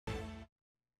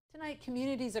Tonight,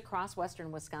 communities across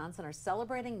western Wisconsin are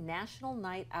celebrating National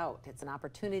Night Out. It's an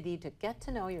opportunity to get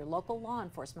to know your local law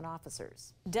enforcement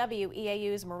officers.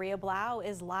 WEAU's Maria Blau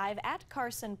is live at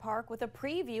Carson Park with a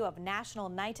preview of National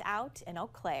Night Out in Eau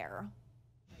Claire.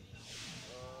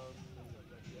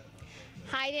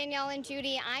 Hi, Danielle and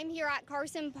Judy. I'm here at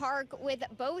Carson Park with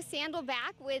Bo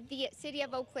Sandelback with the City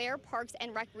of Eau Claire Parks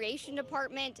and Recreation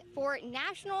Department for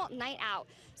National Night Out.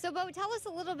 So, Bo, tell us a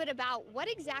little bit about what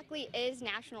exactly is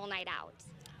National Night Out.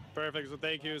 Perfect. So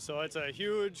thank you. So it's a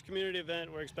huge community event.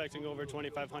 We're expecting over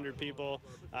 2,500 people.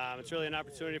 It's really an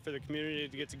opportunity for the community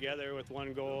to get together with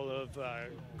one goal of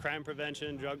crime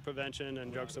prevention, drug prevention,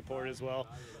 and drug support as well.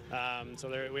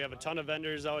 We have a ton of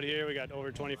vendors out here. We got over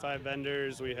 25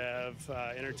 vendors. We have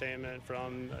entertainment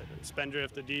from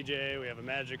Spendthrift to DJ. We have a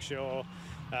magic show.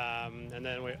 And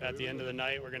then at the end of the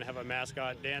night, we're going to have a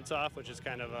mascot dance-off, which is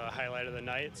kind of a highlight of the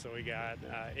night. So we got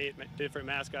 8 different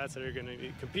mascots that are going to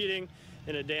be competing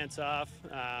in a dance-off.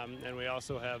 And we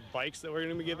also have bikes that we're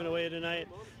going to be giving away tonight.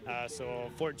 So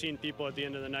 14 people at the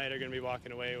end of the night are going to be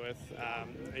walking away with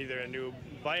either a new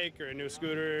bike or a new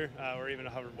scooter or even a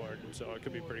hoverboard. So it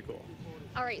could be pretty cool.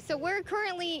 All right, so we're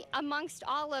currently amongst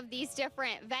all of these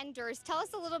different vendors. Tell us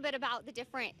a little bit about the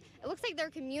different, it looks like they're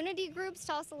community groups.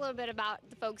 Tell us a little bit about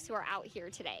the folks who are out here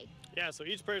today. Yeah, so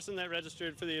each person that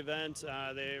registered for the event,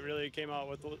 they really came out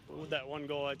with that one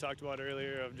goal I talked about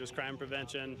earlier of just crime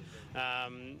prevention.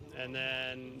 And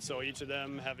then, so each of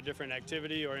them have a different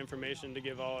activity or information to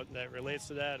give out that relates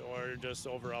to that, or just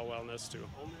overall wellness too.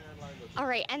 All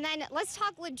right, and then let's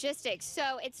talk logistics.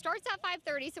 So it starts at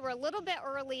 5:30, so we're a little bit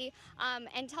early.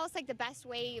 And tell us like the best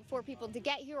way for people to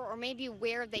get here, or maybe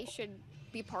where they should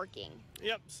be parking.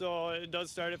 Yep, so it does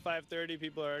start at 5:30.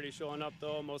 People are already showing up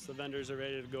though. Most of the vendors are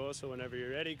ready to go, so whenever you're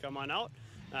ready, come on out.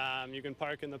 You can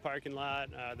park in the parking lot,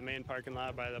 the main parking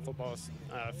lot by the football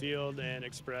field and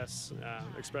express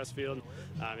field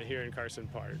here in Carson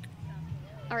Park.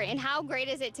 All right, and how great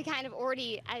is it to kind of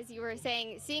already, as you were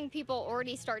saying, seeing people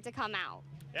already start to come out?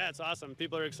 Yeah, it's awesome.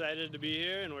 People are excited to be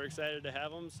here, and we're excited to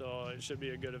have them, so it should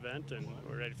be a good event, and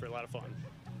we're ready for a lot of fun.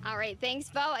 All right, thanks,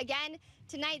 Bo. Again,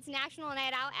 tonight's National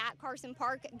Night Out at Carson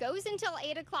Park goes until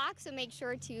 8 o'clock, so make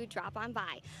sure to drop on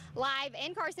by. Live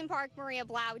in Carson Park, Maria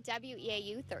Blau,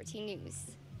 WEAU 13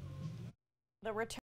 News. The return